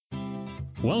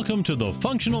Welcome to the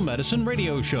Functional Medicine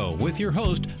Radio Show with your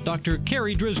host, Dr.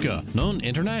 Carrie Drzyzga, known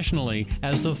internationally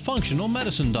as the Functional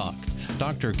Medicine Doc.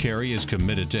 Dr. Carrie is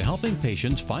committed to helping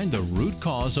patients find the root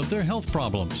cause of their health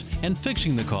problems and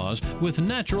fixing the cause with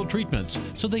natural treatments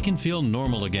so they can feel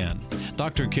normal again.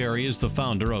 Dr. Carrie is the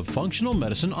founder of Functional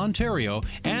Medicine Ontario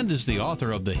and is the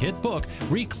author of the hit book,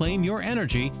 Reclaim Your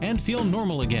Energy and Feel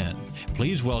Normal Again.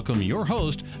 Please welcome your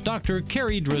host, Dr.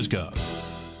 Carrie Drzyzga.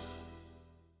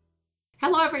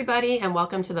 Hello, everybody, and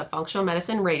welcome to the Functional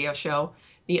Medicine Radio Show,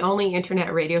 the only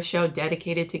internet radio show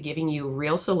dedicated to giving you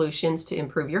real solutions to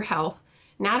improve your health.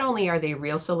 Not only are they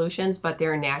real solutions, but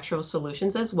they're natural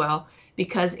solutions as well,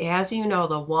 because as you know,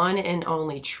 the one and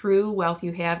only true wealth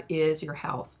you have is your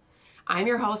health. I'm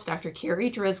your host, Dr. Carrie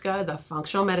Drzyzga, the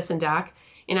Functional Medicine Doc,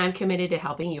 and I'm committed to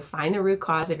helping you find the root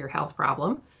cause of your health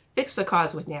problem, fix the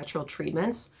cause with natural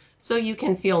treatments, so you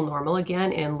can feel normal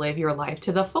again and live your life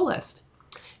to the fullest.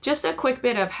 Just a quick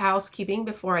bit of housekeeping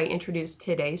before I introduce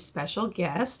today's special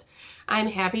guest. I'm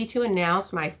happy to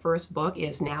announce my first book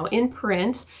is now in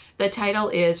print. The title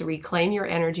is Reclaim Your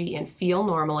Energy and Feel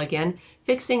Normal Again,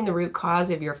 Fixing the Root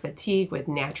Cause of Your Fatigue with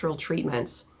Natural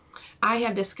Treatments. I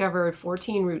have discovered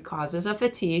 14 root causes of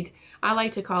fatigue. I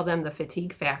like to call them the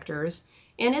fatigue factors.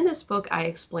 And in this book, I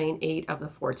explain 8 of the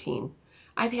 14.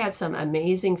 I've had some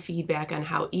amazing feedback on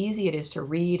how easy it is to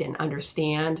read and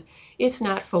understand. It's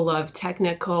not full of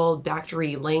technical,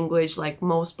 doctory language like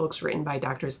most books written by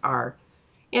doctors are.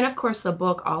 And of course, the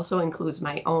book also includes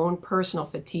my own personal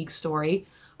fatigue story,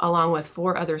 along with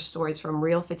 4 other stories from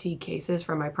real fatigue cases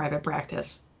from my private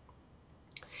practice.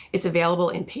 It's available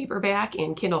in paperback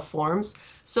and Kindle forms,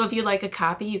 so if you'd like a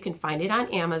copy, you can find it on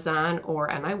Amazon or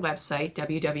on my website,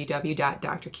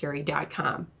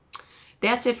 www.drcarrie.com.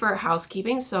 That's it for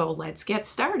housekeeping, so let's get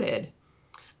started.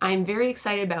 I'm very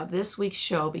excited about this week's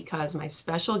show because my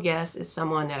special guest is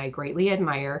someone that I greatly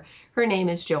admire. Her name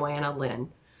is Johanna Lynn.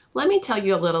 Let me tell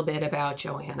you a little bit about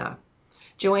Johanna.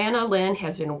 Johanna Lynn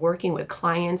has been working with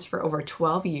clients for over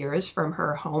 12 years, from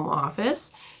her home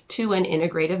office to an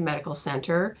integrative medical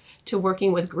center to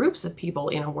working with groups of people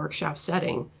in a workshop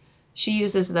setting. She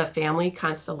uses the family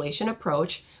constellation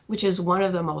approach, which is one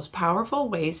of the most powerful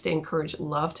ways to encourage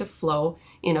love to flow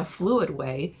in a fluid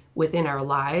way within our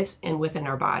lives and within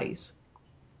our bodies.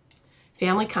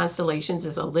 Family constellations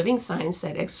is a living science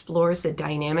that explores the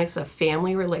dynamics of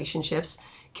family relationships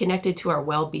connected to our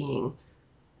well-being.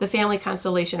 The family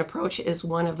constellation approach is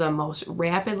one of the most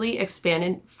rapidly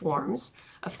expanded forms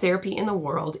of therapy in the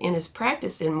world and is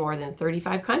practiced in more than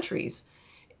 35 countries.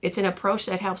 It's an approach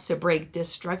that helps to break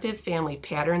destructive family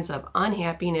patterns of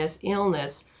unhappiness,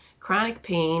 illness, chronic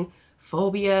pain,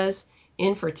 phobias,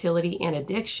 infertility, and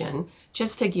addiction,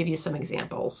 just to give you some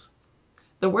examples.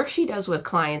 The work she does with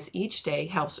clients each day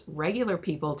helps regular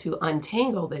people to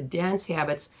untangle the dense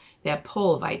habits that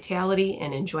pull vitality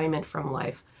and enjoyment from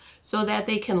life so that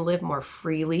they can live more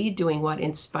freely, doing what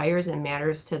inspires and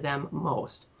matters to them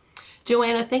most.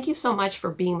 Johanna, thank you so much for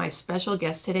being my special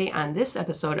guest today on this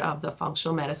episode of the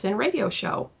Functional Medicine Radio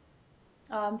Show.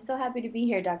 Oh, I'm so happy to be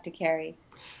here, Dr. Carrie.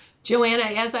 Johanna,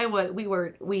 as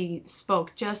we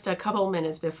spoke just a couple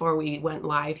minutes before we went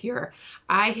live here.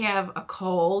 I have a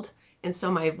cold, and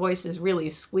so my voice is really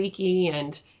squeaky,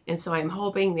 and so I'm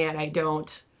hoping that I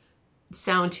don't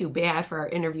sound too bad for our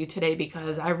interview today,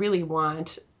 because I really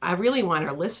want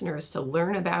our listeners to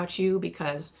learn about you,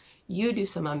 because you do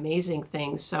some amazing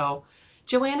things. So,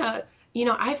 Johanna,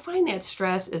 I find that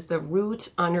stress is the root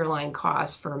underlying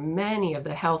cause for many of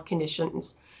the health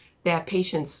conditions that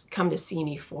patients come to see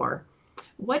me for.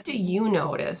 What do you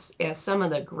notice as some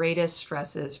of the greatest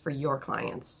stresses for your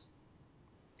clients?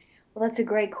 Well, that's a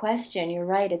great question. You're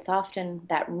right. It's often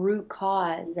that root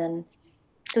cause. And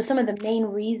so some of the main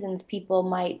reasons people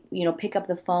might, pick up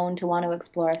the phone to want to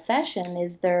explore a session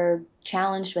is they're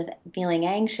challenged with feeling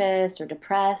anxious or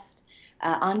depressed,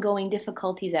 ongoing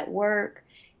difficulties at work,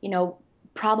 you know,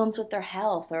 problems with their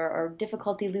health or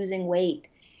difficulty losing weight.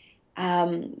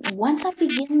 Once I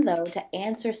begin, though, to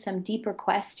answer some deeper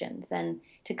questions and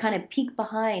to kind of peek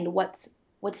behind what's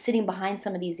sitting behind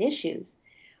some of these issues,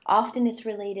 often it's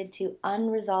related to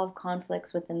unresolved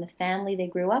conflicts within the family they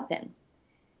grew up in.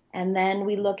 And then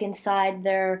we look inside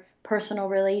their personal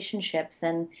relationships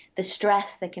and the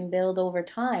stress that can build over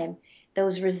time,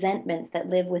 those resentments that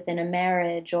live within a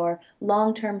marriage or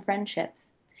long-term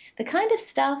friendships. The kind of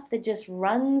stuff that just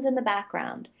runs in the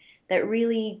background that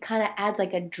really kind of adds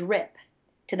like a drip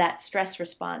to that stress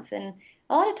response. And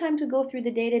a lot of times we go through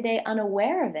the day-to-day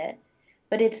unaware of it,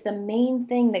 but it's the main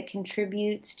thing that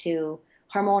contributes to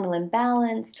hormonal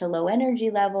imbalance, to low energy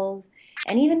levels,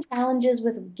 and even challenges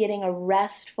with getting a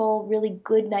restful, really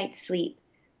good night's sleep.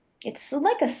 It's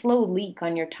like a slow leak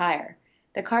on your tire.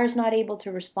 The car's not able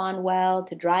to respond well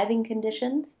to driving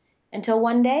conditions until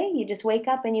one day you just wake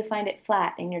up and you find it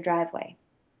flat in your driveway.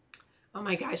 Oh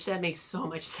my gosh, that makes so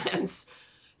much sense.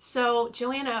 So,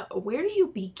 Joanna, where do you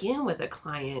begin with a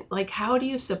client? Like, how do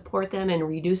you support them in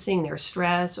reducing their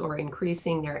stress or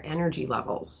increasing their energy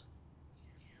levels?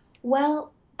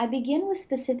 Well, I begin with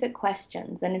specific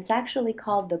questions, and it's actually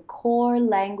called the core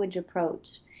language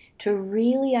approach to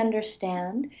really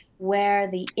understand where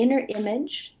the inner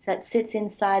image that sits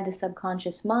inside the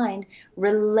subconscious mind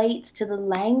relates to the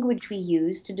language we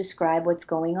use to describe what's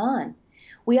going on.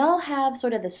 We all have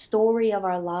sort of the story of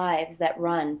our lives that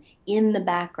run in the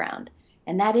background,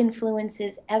 and that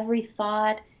influences every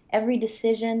thought, every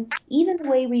decision, even the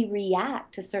way we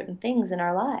react to certain things in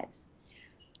our lives.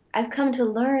 I've come to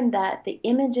learn that the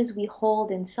images we hold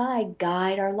inside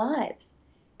guide our lives.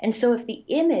 And so, if the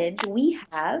image we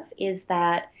have is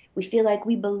that we feel like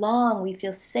we belong, we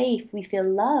feel safe, we feel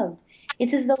loved,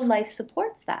 it's as though life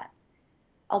supports that.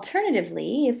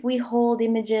 Alternatively, if we hold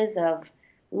images of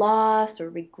loss or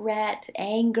regret,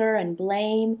 anger, and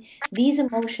blame, these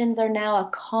emotions are now a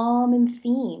common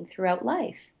theme throughout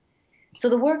life. So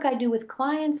the work I do with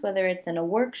clients, whether it's in a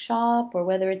workshop or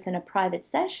whether it's in a private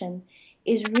session,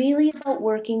 is really about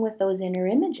working with those inner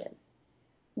images.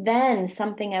 Then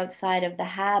something outside of the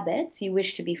habits you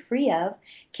wish to be free of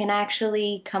can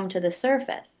actually come to the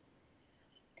surface.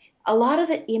 A lot of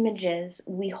the images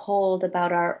we hold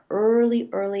about our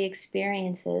early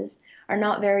experiences are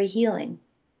not very healing.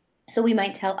 So we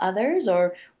might tell others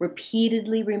or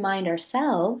repeatedly remind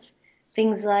ourselves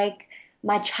things like,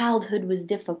 my childhood was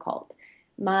difficult.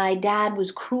 My dad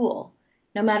was cruel.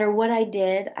 No matter what I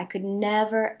did, I could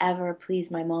never, ever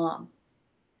please my mom.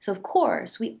 So of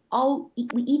course, we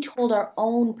each hold our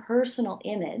own personal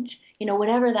image,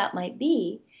 whatever that might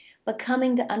be, but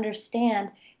coming to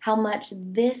understand how much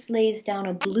this lays down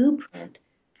a blueprint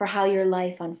for how your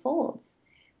life unfolds.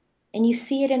 And you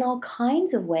see it in all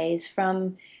kinds of ways,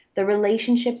 from the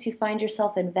relationships you find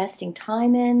yourself investing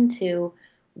time in to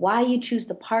why you choose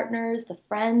the partners, the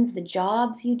friends, the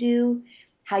jobs you do,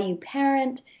 how you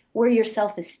parent, where your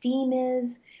self esteem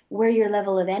is, where your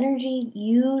level of energy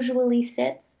usually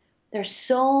sits. There's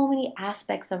so many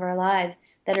aspects of our lives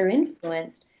that are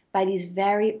influenced by these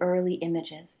very early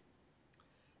images.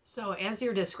 So, as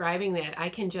you're describing that, I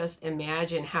can just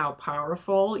imagine how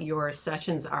powerful your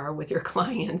sessions are with your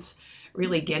clients,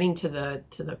 really getting to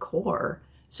the core.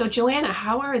 So, Joanna,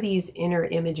 how are these inner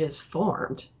images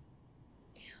formed?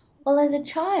 Well, as a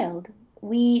child,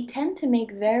 we tend to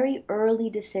make very early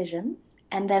decisions,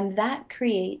 and then that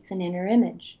creates an inner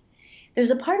image.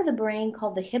 There's a part of the brain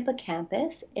called the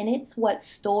hippocampus, and it's what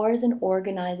stores and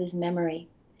organizes memory.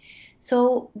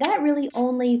 So that really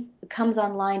only comes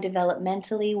online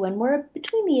developmentally when we're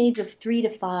between the age of 3 to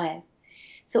 5.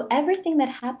 So everything that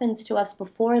happens to us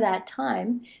before that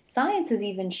time, science is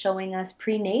even showing us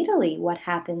prenatally what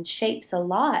happens, shapes a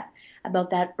lot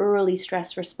about that early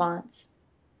stress response.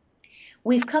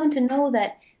 We've come to know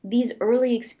that these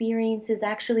early experiences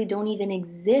actually don't even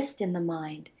exist in the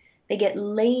mind. They get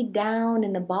laid down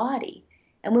in the body.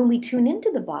 And when we tune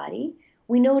into the body,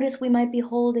 we notice we might be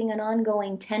holding an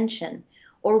ongoing tension,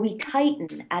 or we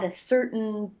tighten at a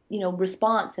certain,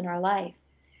 response in our life.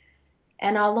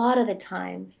 And a lot of the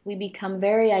times we become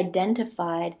very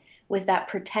identified with that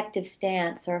protective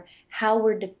stance or how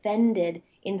we're defended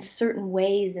in certain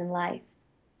ways in life.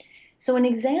 So an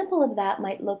example of that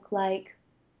might look like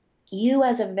you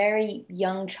as a very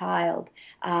young child,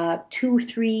 2,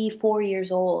 3, 4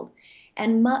 years old,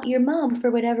 and your mom,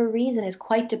 for whatever reason, is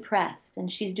quite depressed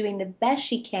and she's doing the best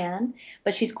she can,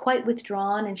 but she's quite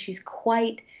withdrawn and she's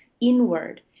quite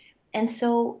inward. And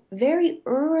so, very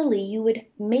early, you would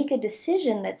make a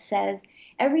decision that says,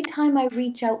 every time I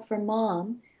reach out for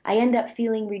mom, I end up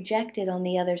feeling rejected on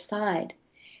the other side.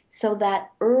 So,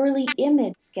 that early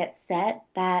image gets set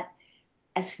that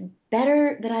as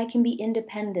better that I can be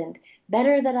independent,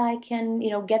 better that I can,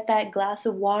 get that glass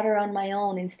of water on my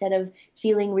own instead of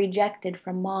feeling rejected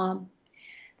from mom.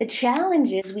 The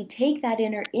challenge is we take that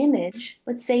inner image,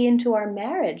 let's say into our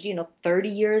marriage, 30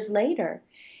 years later,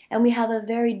 and we have a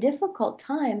very difficult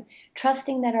time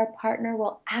trusting that our partner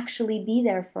will actually be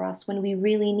there for us when we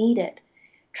really need it.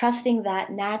 Trusting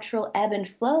that natural ebb and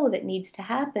flow that needs to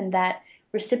happen, that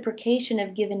reciprocation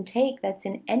of give and take that's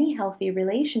in any healthy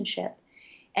relationship.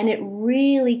 And it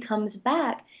really comes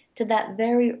back to that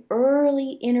very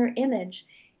early inner image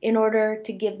in order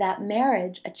to give that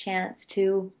marriage a chance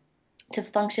to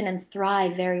function and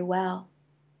thrive very well.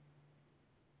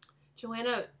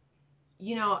 Joanna,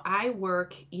 I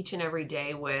work each and every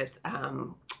day with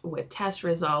test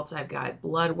results. I've got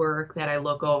blood work that I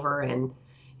look over and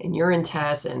urine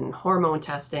tests and hormone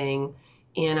testing.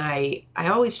 And I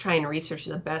always try and research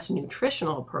the best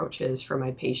nutritional approaches for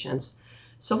my patients.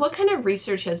 So, what kind of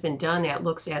research has been done that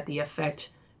looks at the effect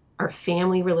our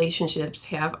family relationships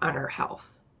have on our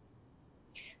health?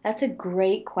 That's a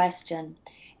great question.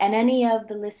 And any of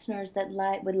the listeners that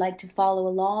would like to follow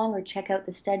along or check out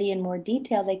the study in more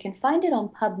detail, they can find it on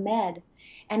PubMed.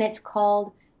 And it's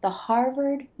called the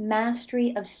Harvard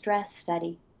Mastery of Stress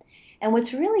Study. And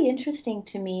what's really interesting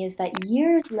to me is that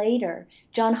years later,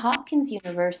 Johns Hopkins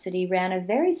University ran a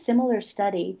very similar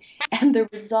study, and the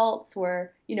results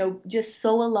were, just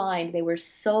so aligned. They were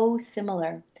so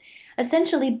similar.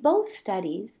 Essentially, both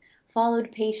studies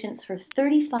followed patients for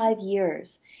 35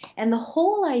 years, and the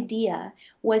whole idea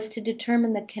was to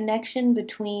determine the connection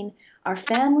between our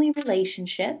family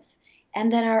relationships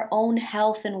and then our own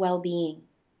health and well-being.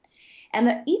 And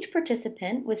that each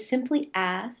participant was simply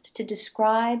asked to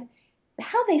describe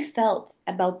how they felt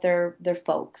about their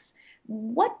folks.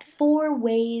 What four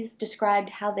ways described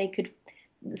how they could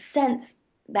sense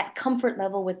that comfort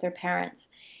level with their parents?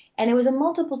 And it was a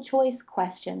multiple choice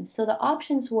question. So the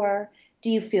options were, do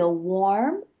you feel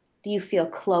warm? Do you feel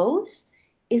close?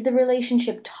 Is the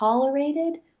relationship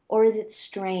tolerated or is it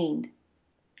strained?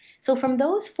 So, from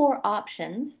those four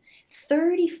options,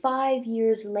 35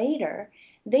 years later,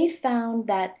 they found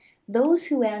that those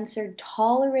who answered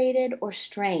tolerated or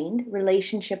strained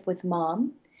relationship with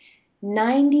mom,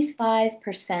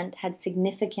 95% had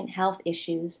significant health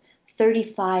issues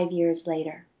 35 years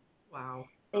later. Wow.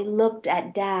 They looked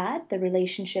at dad, the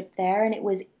relationship there, and it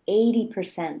was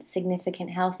 80% significant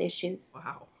health issues.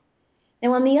 Wow.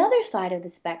 Now, on the other side of the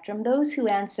spectrum, those who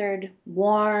answered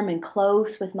warm and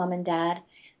close with mom and dad,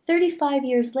 35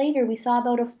 years later, we saw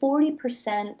about a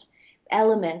 40%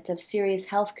 element of serious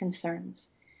health concerns.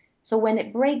 So when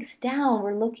it breaks down,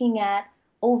 we're looking at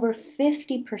over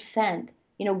 50%,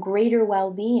 greater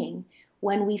well-being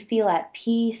when we feel at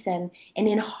peace and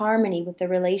in harmony with the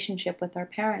relationship with our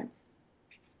parents.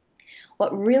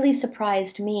 What really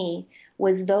surprised me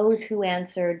was those who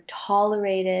answered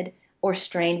tolerated or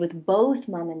strained with both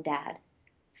mom and dad.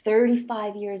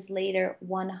 35 years later,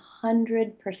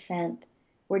 100%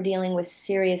 were dealing with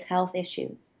serious health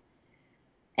issues.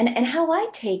 And how I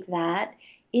take that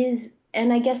is,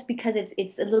 and I guess because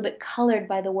it's a little bit colored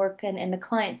by the work and the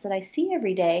clients that I see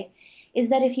every day, is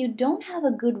that if you don't have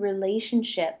a good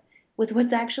relationship with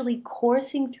what's actually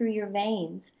coursing through your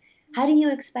veins, how do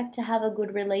you expect to have a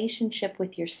good relationship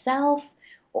with yourself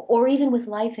or even with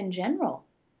life in general?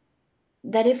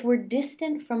 That if we're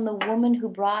distant from the woman who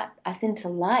brought us into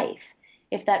life,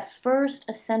 if that first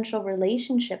essential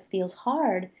relationship feels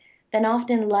hard, then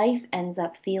often life ends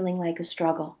up feeling like a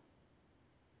struggle.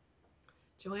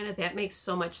 Joanna, that makes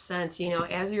so much sense.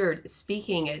 As you're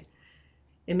speaking,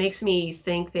 it makes me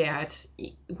think that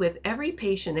with every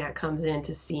patient that comes in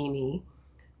to see me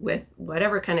with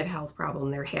whatever kind of health problem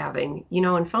they're having,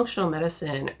 in functional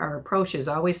medicine, our approach is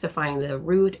always to find the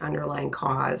root underlying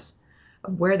cause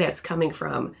of where that's coming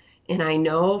from. And I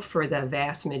know for the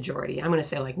vast majority, I'm going to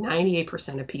say like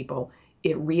 98% of people,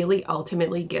 it really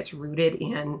ultimately gets rooted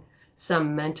in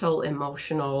some mental,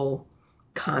 emotional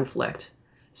conflict.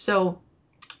 So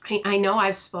I know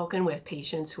I've spoken with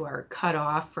patients who are cut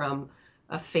off from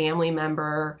a family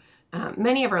member.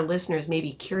 Many of our listeners may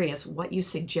be curious what you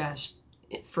suggest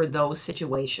for those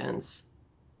situations.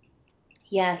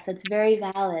 Yes, that's very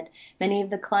valid. Many of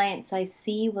the clients I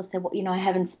see will say, well, I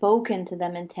haven't spoken to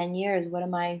them in 10 years. What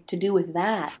am I to do with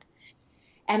that?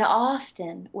 And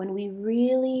often, when we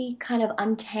really kind of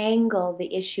untangle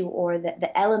the issue or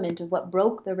the element of what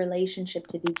broke the relationship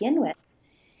to begin with,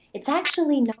 it's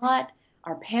actually not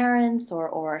our parents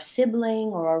or our sibling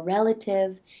or our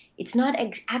relative. It's not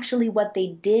actually what they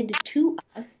did to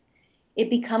us. It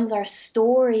becomes our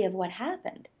story of what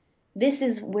happened. This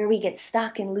is where we get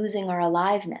stuck in losing our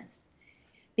aliveness.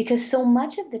 Because so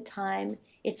much of the time,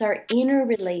 it's our inner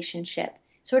relationship,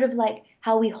 sort of like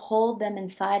how we hold them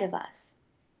inside of us.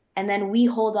 And then we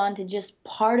hold on to just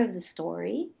part of the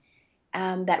story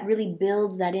that really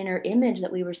builds that inner image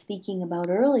that we were speaking about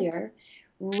earlier.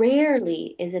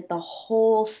 Rarely is it the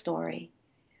whole story.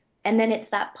 And then it's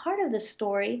that part of the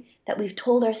story that we've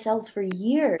told ourselves for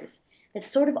years that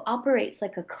sort of operates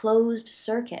like a closed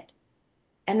circuit.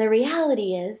 And the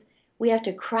reality is, we have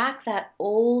to crack that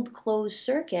old closed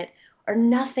circuit, or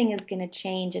nothing is going to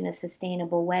change in a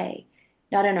sustainable way.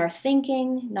 Not in our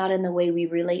thinking, not in the way we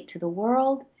relate to the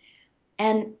world.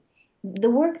 And the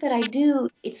work that I do,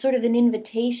 it's sort of an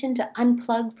invitation to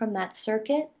unplug from that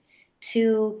circuit,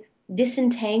 to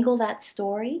disentangle that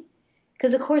story.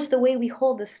 Because, of course, the way we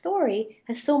hold the story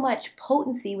has so much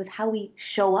potency with how we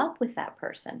show up with that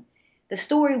person. The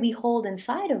story we hold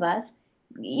inside of us,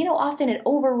 often it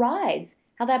overrides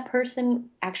how that person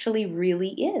actually really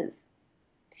is.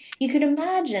 You could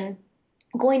imagine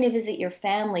going to visit your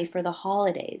family for the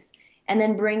holidays and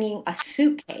then bringing a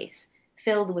suitcase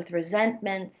filled with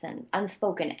resentments and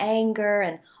unspoken anger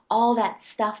and all that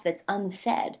stuff that's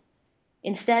unsaid,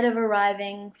 instead of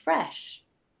arriving fresh,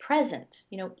 present,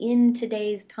 in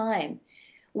today's time,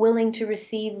 willing to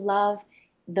receive love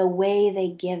the way they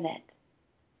give it.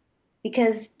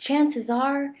 Because chances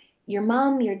are your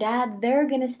mom, your dad, they're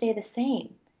going to stay the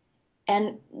same.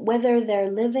 And whether they're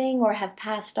living or have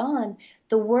passed on,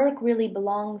 the work really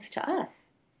belongs to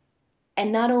us.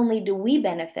 And not only do we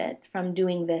benefit from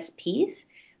doing this piece,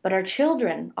 but our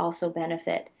children also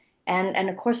benefit. And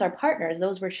of course, our partners,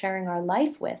 those we're sharing our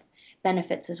life with,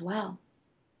 benefits as well.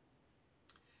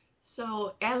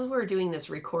 So, as we're doing this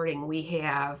recording, we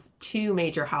have two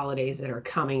major holidays that are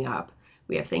coming up.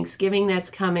 We have Thanksgiving that's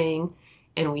coming,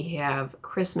 and we have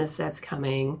Christmas that's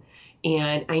coming.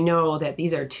 And I know that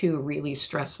these are two really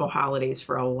stressful holidays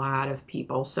for a lot of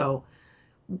people. So,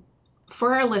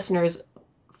 for our listeners,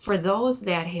 for those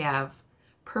that have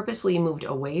purposely moved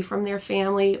away from their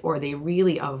family or they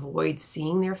really avoid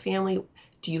seeing their family,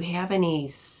 do you have any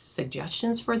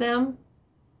suggestions for them?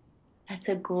 That's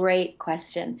a great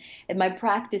question. And my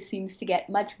practice seems to get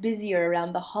much busier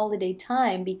around the holiday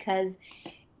time because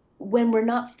when we're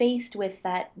not faced with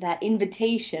that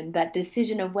invitation, that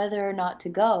decision of whether or not to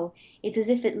go, it's as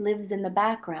if it lives in the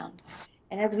background.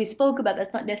 And as we spoke about,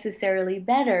 that's not necessarily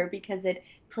better because it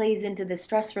plays into the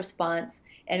stress response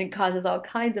and it causes all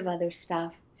kinds of other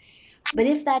stuff. But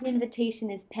if that invitation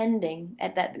is pending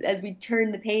at that as we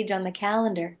turn the page on the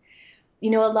calendar, a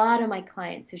lot of my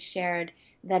clients have shared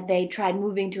that they tried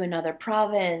moving to another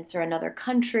province or another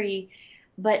country,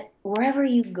 but wherever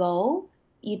you go,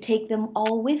 you take them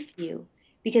all with you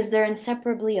because they're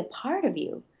inseparably a part of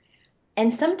you.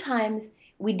 And sometimes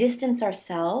we distance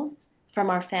ourselves from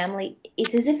our family.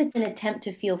 It's as if it's an attempt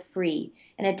to feel free,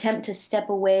 an attempt to step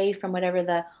away from whatever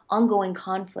the ongoing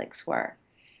conflicts were.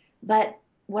 But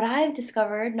what I've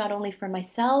discovered, not only for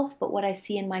myself, but what I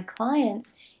see in my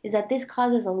clients, is that this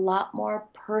causes a lot more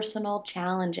personal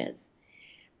challenges.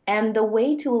 And the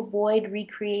way to avoid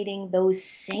recreating those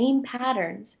same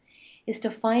patterns is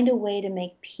to find a way to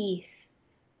make peace,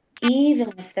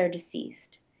 even if they're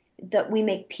deceased, that we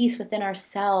make peace within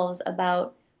ourselves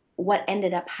about what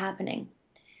ended up happening.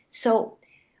 So,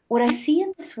 what I see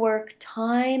in this work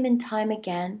time and time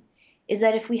again is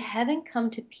that if we haven't come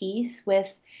to peace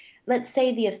with, let's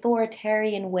say, the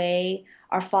authoritarian way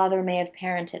our father may have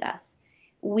parented us,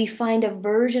 we find a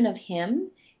version of him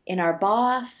in our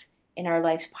boss, in our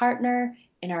life's partner,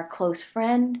 in our close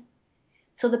friend.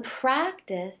 So, the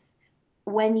practice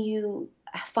when you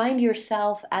find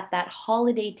yourself at that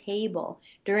holiday table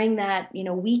during that,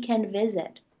 weekend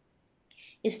visit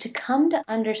is to come to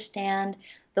understand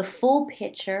the full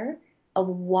picture of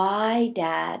why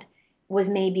dad was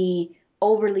maybe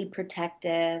overly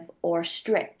protective or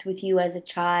strict with you as a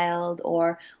child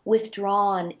or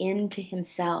withdrawn into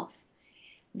himself.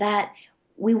 That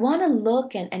we want to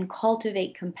look and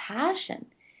cultivate compassion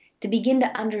to begin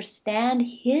to understand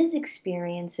his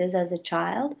experiences as a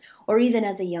child or even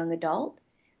as a young adult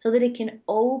so that it can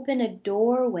open a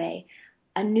doorway,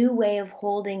 a new way of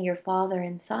holding your father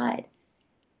inside.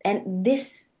 And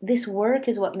this work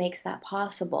is what makes that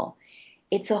possible.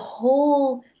 It's a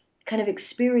whole kind of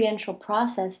experiential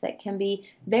process that can be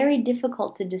very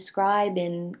difficult to describe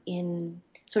in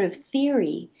sort of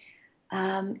theory.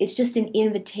 It's just an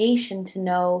invitation to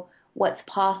know what's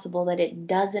possible, that it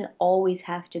doesn't always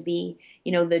have to be,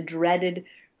 the dreaded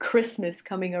Christmas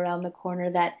coming around the corner,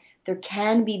 that there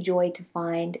can be joy to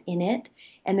find in it,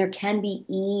 and there can be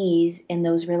ease in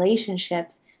those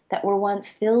relationships that were once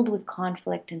filled with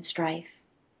conflict and strife.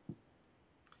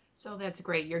 So that's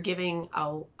great. You're giving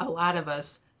a lot of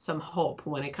us some hope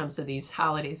when it comes to these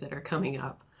holidays that are coming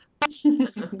up.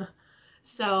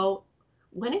 So,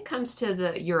 when it comes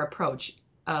to your approach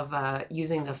of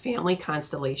using the family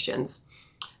constellations,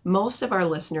 most of our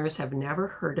listeners have never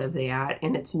heard of that,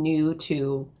 and it's new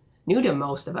to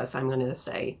most of us. I'm going to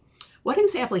say, what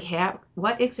exactly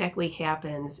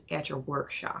happens at your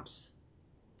workshops?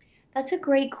 That's a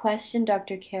great question,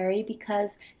 Dr. Carey,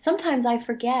 because sometimes I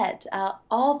forget.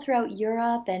 All throughout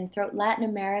Europe and throughout Latin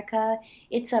America,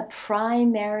 it's a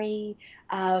primary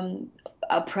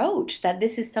approach that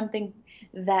this is something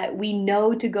that we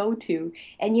know to go to.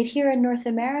 And yet here in North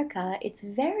America, it's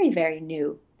very, very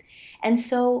new. And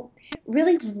so,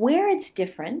 really, where it's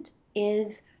different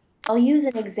is I'll use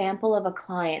an example of a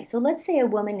client. So let's say a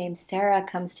woman named Sarah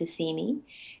comes to see me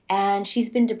and she's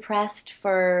been depressed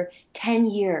for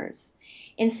 10 years.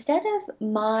 Instead of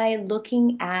my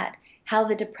looking at how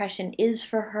the depression is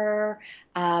for her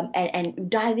and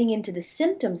diving into the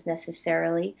symptoms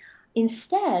necessarily,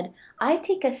 instead, I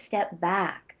take a step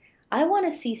back. I want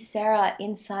to see Sarah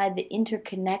inside the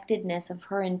interconnectedness of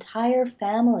her entire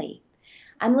family.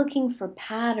 I'm looking for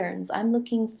patterns. I'm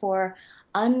looking for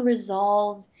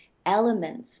unresolved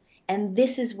elements. And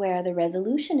this is where the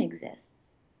resolution exists.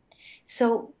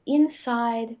 So,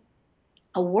 inside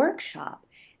a workshop,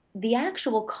 the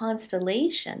actual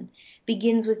constellation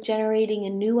begins with generating a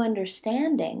new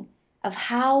understanding of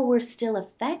how we're still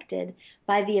affected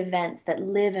by the events that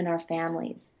live in our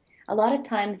families. A lot of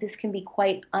times, this can be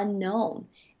quite unknown,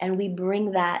 and we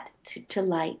bring that to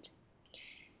light.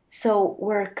 So,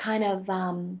 we're kind of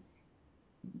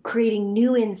creating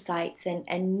new insights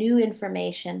and new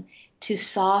information to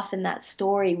soften that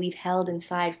story we've held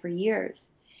inside for years.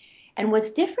 And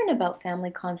what's different about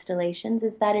family constellations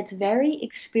is that it's very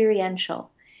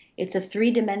experiential. It's a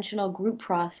three-dimensional group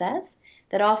process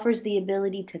that offers the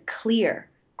ability to clear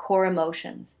core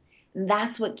emotions. And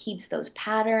that's what keeps those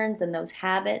patterns and those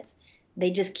habits,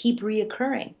 they just keep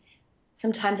reoccurring.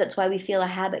 Sometimes that's why we feel a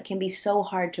habit can be so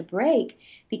hard to break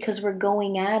because we're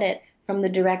going at it from the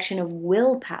direction of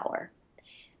willpower.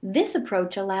 This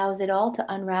approach allows it all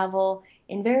to unravel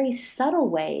in very subtle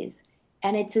ways,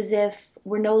 and it's as if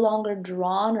we're no longer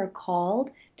drawn or called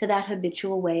to that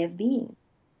habitual way of being.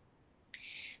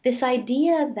 This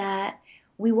idea that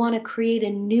we want to create a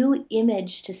new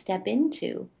image to step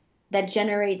into that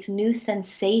generates new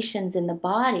sensations in the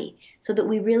body so that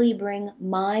we really bring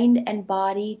mind and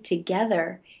body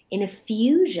together in a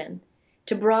fusion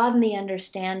to broaden the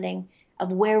understanding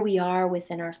of where we are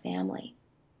within our family.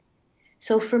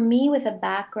 So for me, with a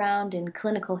background in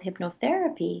clinical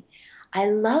hypnotherapy, I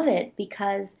love it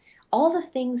because all the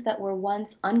things that were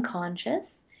once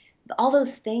unconscious, all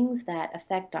those things that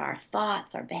affect our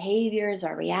thoughts, our behaviors,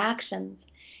 our reactions,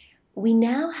 we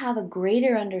now have a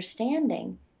greater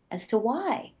understanding as to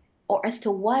why or as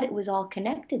to what it was all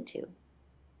connected to.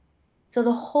 So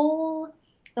the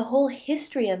whole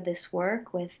history of this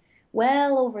work with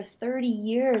well over 30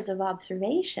 years of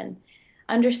observation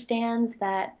understands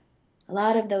that a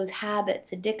lot of those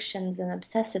habits, addictions, and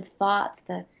obsessive thoughts,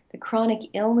 the chronic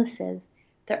illnesses,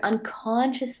 they're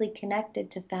unconsciously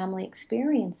connected to family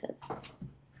experiences.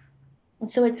 And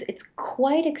so it's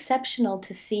quite exceptional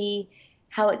to see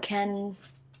how it can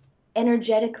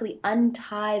energetically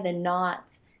untie the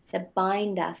knots that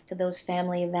bind us to those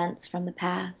family events from the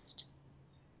past.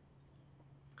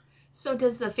 So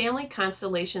does the family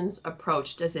constellations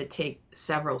approach, does it take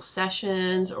several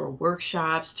sessions or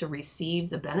workshops to receive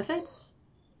the benefits?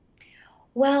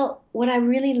 Well, what I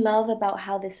really love about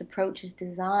how this approach is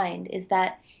designed is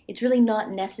that it's really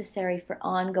not necessary for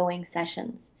ongoing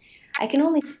sessions. I can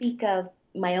only speak of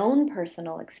my own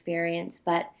personal experience,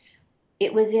 but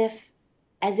it was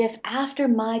as if after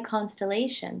my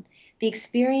constellation, the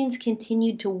experience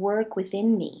continued to work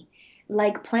within me,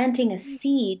 like planting a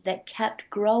seed that kept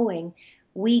growing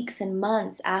weeks and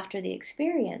months after the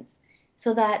experience,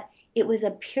 so that it was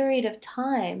a period of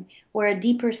time where a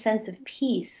deeper sense of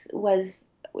peace was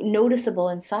noticeable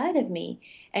inside of me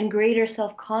and greater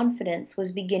self-confidence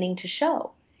was beginning to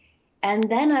show. And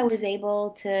then I was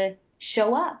able to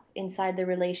show up inside the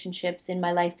relationships in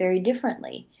my life very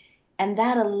differently. And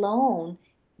that alone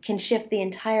can shift the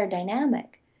entire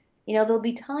dynamic. There'll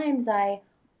be times I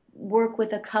work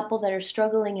with a couple that are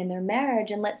struggling in their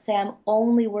marriage, and let's say I'm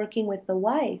only working with the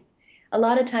wife. A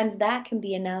lot of times that can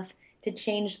be enough to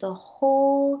change the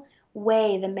whole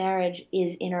way the marriage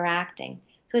is interacting.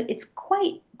 So it's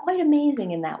quite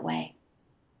amazing in that way.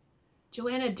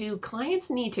 Joanna, do clients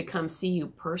need to come see you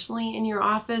personally in your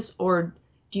office, or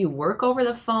do you work over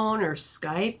the phone or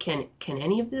Skype? Can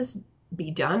any of this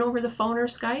be done over the phone or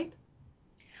Skype?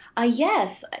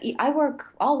 Yes, I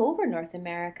work all over North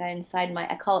America inside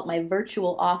I call it my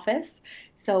virtual office.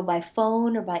 So by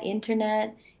phone or by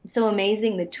internet. It's so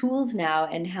amazing the tools now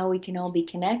and how we can all be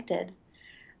connected.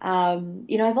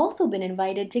 I've also been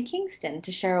invited to Kingston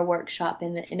to share a workshop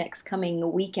in the next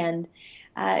coming weekend.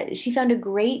 She found a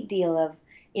great deal of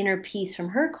inner peace from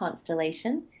her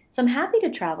constellation. So I'm happy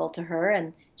to travel to her,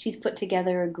 and she's put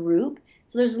together a group.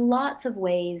 So there's lots of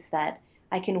ways that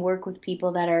I can work with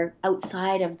people that are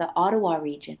outside of the Ottawa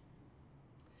region.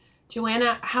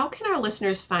 Joanna, how can our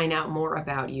listeners find out more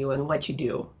about you and what you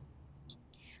do?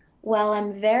 Well,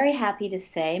 I'm very happy to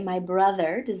say my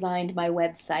brother designed my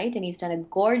website and he's done a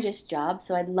gorgeous job,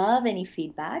 so I'd love any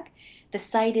feedback. The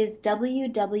site is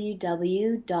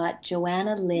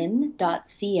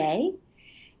www.johannalynn.ca.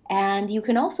 And you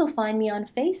can also find me on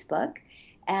Facebook.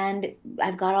 And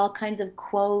I've got all kinds of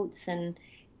quotes and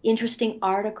interesting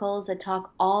articles that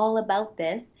talk all about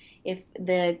this if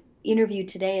the interview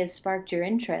today has sparked your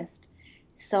interest.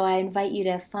 So I invite you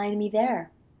to find me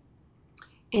there.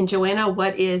 And Johanna,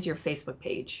 what is your Facebook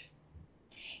page?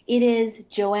 It is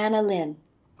Johanna Lynn.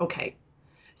 Okay.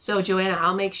 So Johanna,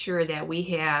 I'll make sure that we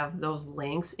have those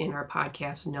links in our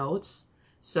podcast notes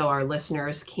so our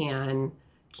listeners can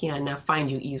find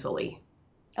you easily.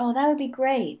 Oh, that would be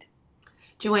great.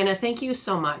 Johanna, thank you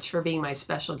so much for being my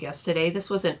special guest today. This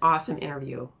was an awesome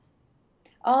interview.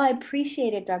 Oh, I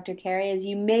appreciate it, Dr. Carey. As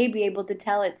you may be able to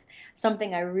tell, it's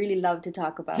something I really love to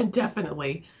talk about.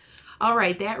 Definitely. All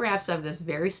right, that wraps up this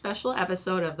very special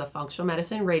episode of the Functional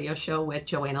Medicine Radio Show with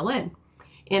Johanna Lynn.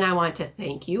 And I want to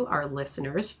thank you, our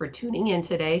listeners, for tuning in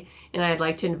today. And I'd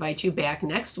like to invite you back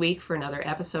next week for another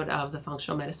episode of the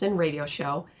Functional Medicine Radio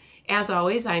Show. As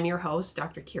always, I'm your host,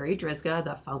 Dr. Carey Drizga,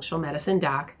 the Functional Medicine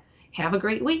Doc. Have a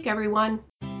great week, everyone.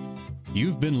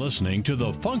 You've been listening to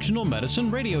the Functional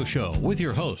Medicine Radio Show with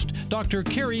your host, Dr.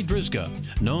 Carey Drizga,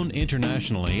 known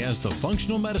internationally as the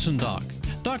Functional Medicine Doc.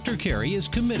 Dr. Carey is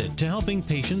committed to helping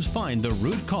patients find the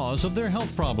root cause of their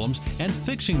health problems and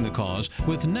fixing the cause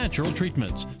with natural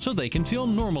treatments so they can feel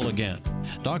normal again.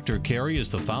 Dr. Carey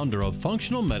is the founder of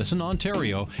Functional Medicine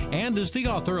Ontario and is the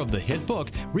author of the hit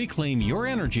book, Reclaim Your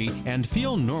Energy and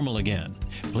Feel Normal Again.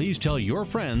 Please tell your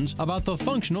friends about the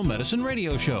Functional Medicine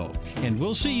Radio Show, and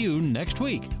we'll see you next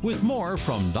week with more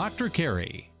from Dr.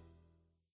 Carey.